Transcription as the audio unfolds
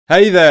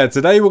Hey there,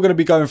 today we're going to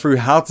be going through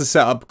how to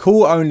set up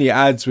call only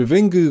ads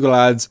within Google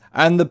Ads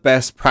and the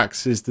best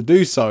practices to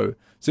do so.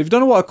 So if you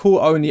don't know what a call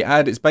only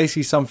ad, it's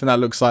basically something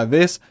that looks like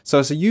this. So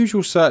it's a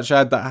usual search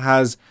ad that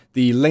has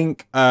the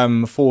link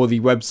for the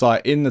website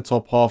in the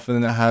top half,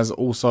 and then it has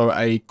also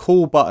a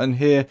call button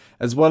here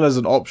as well as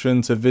an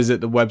option to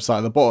visit the website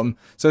at the bottom.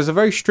 So it's a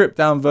very stripped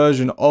down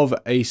version of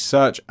a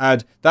search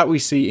ad that we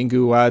see in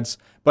Google Ads.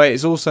 But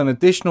it's also an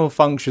additional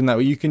function that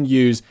you can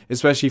use,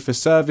 especially for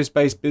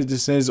service-based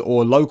businesses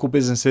or local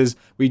businesses.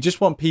 We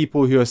just want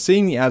people who are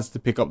seeing the ads to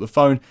pick up the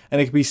phone,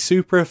 and it can be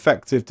super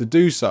effective to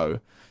do so.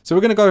 So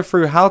we're going to go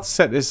through how to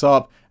set this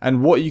up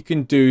and what you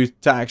can do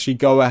to actually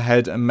go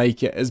ahead and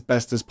make it as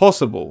best as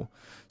possible.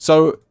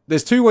 So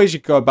there's two ways you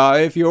can go about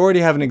it. If you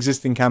already have an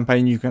existing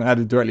campaign, you can add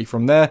it directly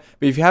from there.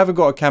 But if you haven't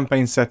got a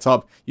campaign set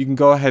up, you can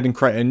go ahead and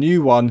create a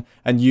new one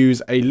and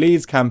use a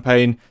leads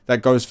campaign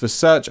that goes for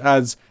search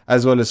ads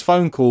as well as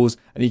phone calls.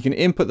 And you can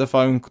input the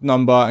phone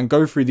number and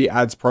go through the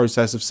ads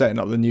process of setting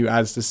up the new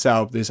ads to set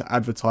up this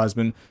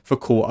advertisement for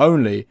call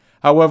only.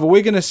 However,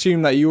 we're going to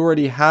assume that you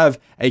already have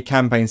a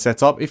campaign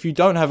set up. If you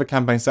don't have a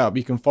campaign set up,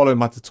 you can follow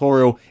my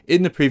tutorial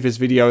in the previous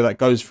video that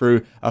goes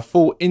through a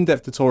full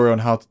in-depth tutorial on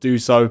how to do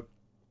so.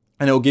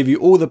 And it will give you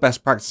all the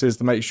best practices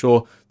to make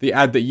sure the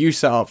ad that you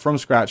set up from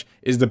scratch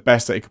is the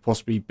best that it could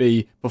possibly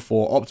be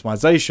before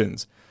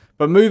optimizations.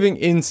 But moving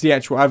into the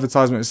actual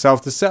advertisement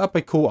itself, to set up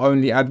a call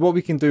only ad, what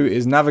we can do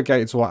is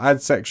navigate to our ad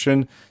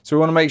section. So we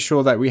want to make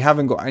sure that we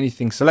haven't got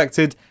anything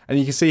selected. And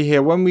you can see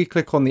here, when we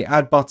click on the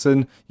add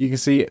button, you can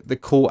see the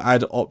call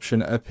ad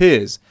option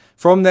appears.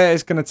 From there,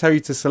 it's going to tell you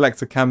to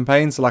select a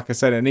campaign. So like I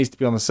said, it needs to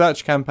be on the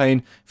search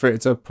campaign for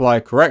it to apply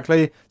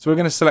correctly. So we're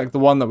going to select the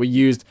one that we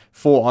used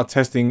for our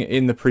testing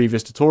in the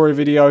previous tutorial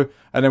video.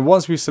 And then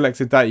once we've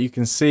selected that, you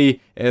can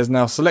see it has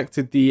now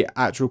selected the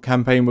actual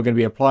campaign we're going to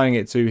be applying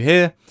it to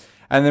here.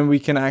 And then we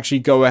can actually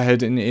go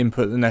ahead and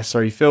input the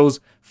necessary fields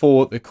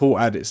for the call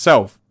ad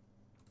itself.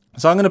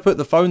 So I'm going to put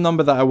the phone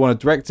number that I want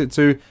to direct it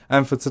to,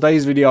 and for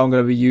today's video I'm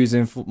going to be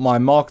using my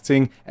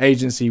marketing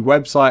agency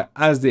website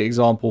as the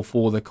example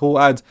for the call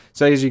ad.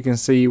 So as you can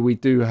see, we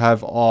do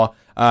have our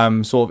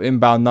sort of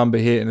inbound number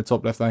here in the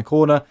top left hand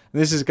corner,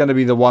 and this is going to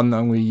be the one that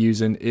I'm going to be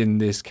using in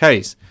this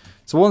case.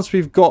 So once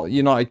we've got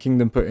United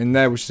Kingdom put in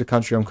there, which is the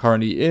country I'm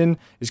currently in,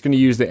 it's going to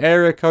use the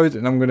area code,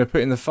 and I'm going to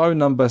put in the phone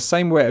number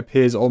same way it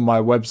appears on my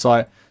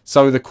website,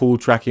 so the call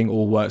tracking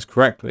all works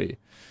correctly.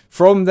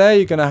 From there,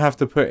 you're going to have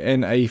to put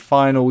in a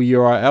final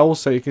URL.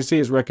 So you can see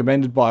it's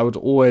recommended, but I would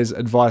always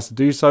advise to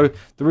do so.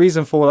 The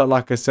reason for that,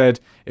 like I said,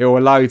 it will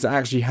allow you to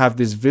actually have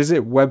this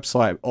visit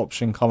website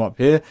option come up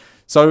here.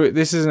 So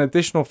this is an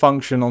additional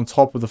function on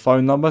top of the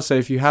phone number. So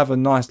if you have a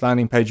nice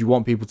landing page you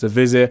want people to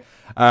visit,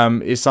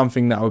 it's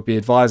something that would be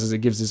advised, as it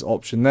gives this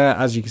option there.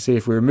 As you can see,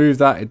 if we remove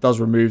that, it does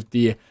remove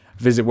the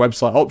visit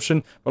website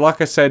option. But like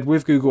I said,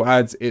 with Google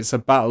Ads, it's a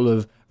battle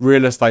of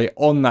real estate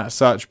on that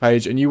search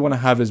page, and you want to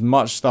have as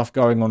much stuff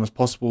going on as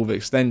possible with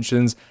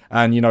extensions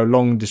and, you know,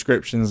 long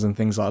descriptions and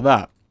things like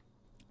that.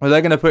 Well,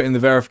 they're going to put in the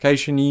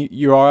verification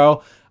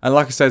URL, and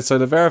like I said, so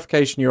the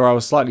verification URL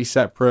is slightly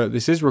separate.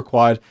 This is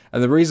required,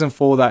 and the reason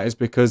for that is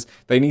because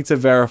they need to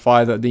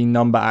verify that the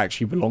number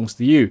actually belongs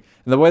to you.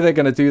 And the way they're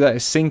going to do that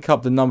is sync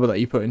up the number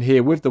that you put in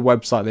here with the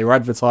website they were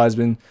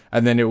advertising,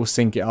 and then it will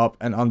sync it up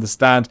and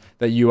understand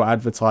that you are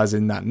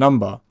advertising that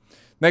number.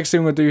 Next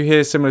thing we'll do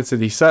here, similar to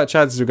the search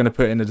ads, is we're going to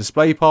put in a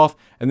display path,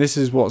 and this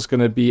is what's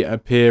going to be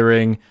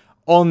appearing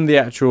on the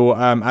actual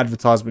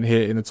advertisement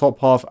here in the top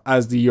half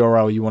as the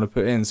URL you want to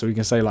put in. So we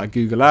can say like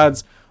Google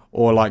Ads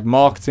or like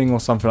marketing or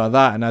something like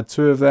that, and add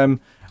two of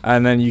them,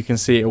 and then you can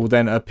see it will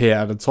then appear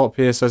at the top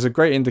here. So it's a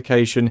great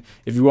indication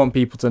if you want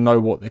people to know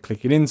what they're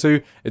clicking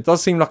into. It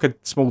does seem like a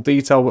small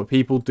detail, but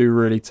people do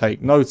really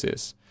take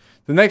notice.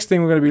 The next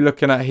thing we're going to be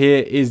looking at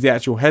here is the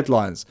actual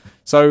headlines.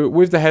 So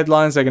with the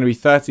headlines, they're going to be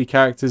 30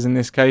 characters in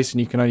this case,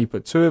 and you can only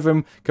put 2 of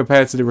them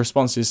compared to the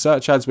responsive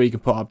search ads where you can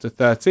put up to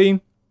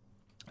 13.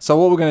 So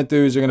what we're going to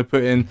do is we're going to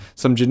put in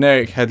some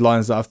generic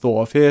headlines that I've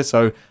thought of here.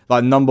 So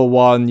like number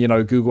 1, you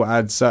know, Google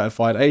Ads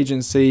certified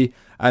agency,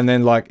 and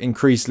then like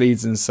increased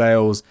leads and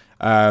sales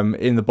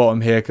in the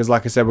bottom here, because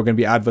like I said, we're going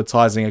to be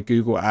advertising a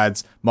Google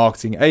Ads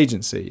marketing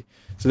agency.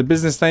 So the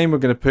business name, we're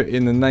going to put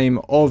in the name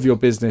of your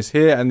business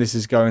here, and this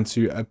is going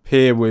to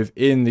appear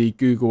within the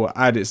Google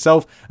ad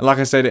itself. And like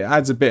I said, it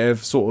adds a bit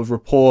of sort of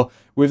rapport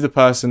with the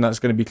person that's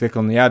going to be clicking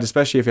on the ad,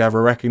 especially if you have a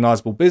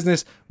recognizable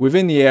business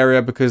within the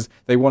area, because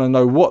they want to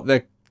know what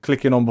they're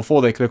clicking on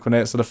before they click on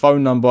it. So the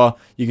phone number,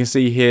 you can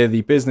see here,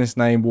 the business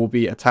name will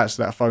be attached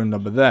to that phone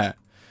number there.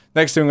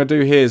 Next thing I'm going to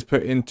do here is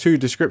put in 2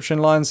 description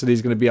lines. So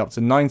these are going to be up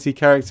to 90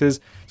 characters.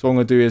 So what I'm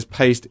going to do is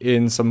paste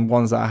in some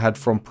ones that I had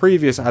from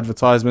previous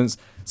advertisements,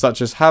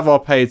 such as have our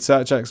paid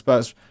search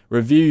experts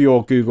review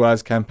your Google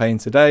Ads campaign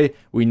today.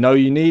 We know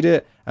you need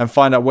it, and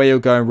find out where you're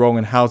going wrong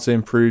and how to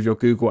improve your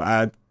Google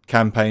ad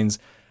campaigns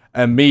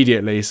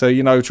immediately. So,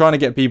 you know, trying to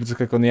get people to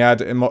click on the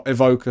ad,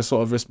 evoke a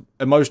sort of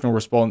emotional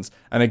response,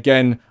 and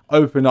again,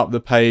 open up the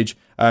page,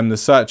 the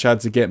search ad,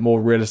 to get more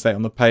real estate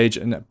on the page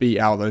and beat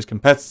out those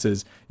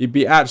competitors. You'd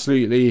be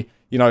absolutely,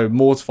 you know,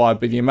 mortified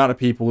by the amount of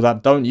people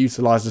that don't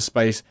utilize the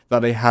space that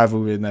they have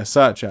within their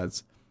search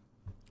ads.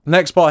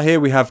 Next part here,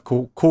 we have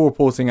call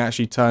reporting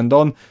actually turned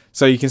on.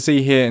 So you can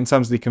see here in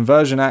terms of the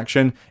conversion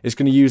action, it's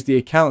going to use the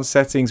account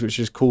settings, which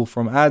is call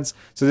from ads.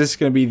 So this is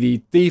going to be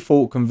the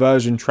default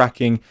conversion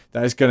tracking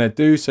that it's going to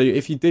do. So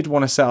if you did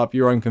want to set up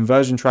your own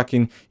conversion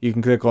tracking, you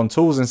can click on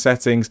tools and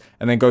settings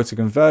and then go to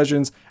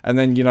conversions and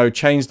then, you know,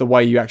 change the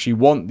way you actually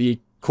want the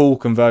call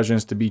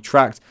conversions to be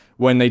tracked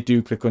when they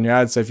do click on your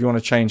ad. So if you want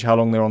to change how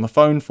long they're on the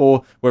phone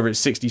for, whether it's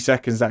 60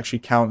 seconds to actually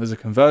count as a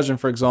conversion,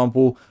 for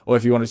example, or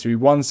if you want it to be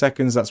 1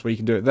 second, that's where you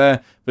can do it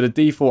there. But the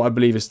default, I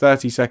believe, is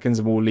 30 seconds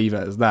and we'll leave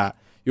it as that.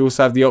 You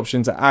also have the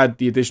option to add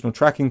the additional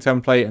tracking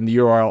template and the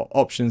URL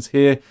options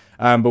here,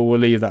 but we'll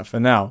leave that for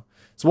now.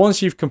 So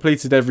once you've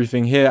completed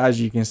everything here, as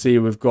you can see,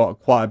 we've got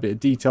quite a bit of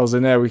details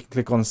in there. We can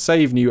click on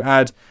save new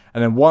ad.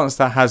 And then once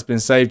that has been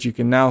saved, you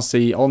can now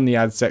see on the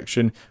ad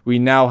section, we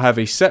now have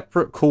a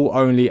separate call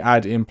only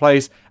ad in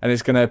place, and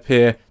it's going to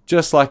appear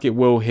just like it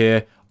will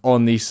here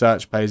on the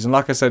search page. And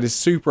like I said, it's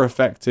super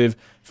effective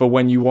for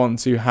when you want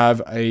to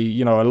have a,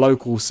 you know, a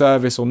local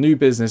service or new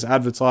business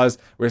advertised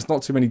where it's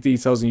not too many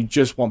details and you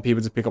just want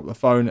people to pick up the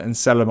phone and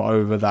sell them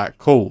over that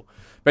call.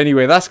 But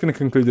anyway, that's going to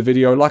conclude the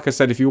video. Like I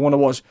said, if you want to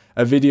watch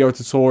a video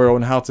tutorial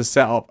on how to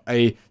set up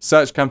a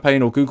search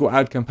campaign or Google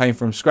ad campaign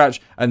from scratch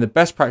and the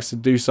best practice to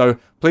do so,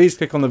 please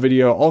click on the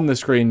video on the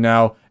screen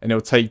now and it'll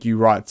take you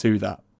right to that.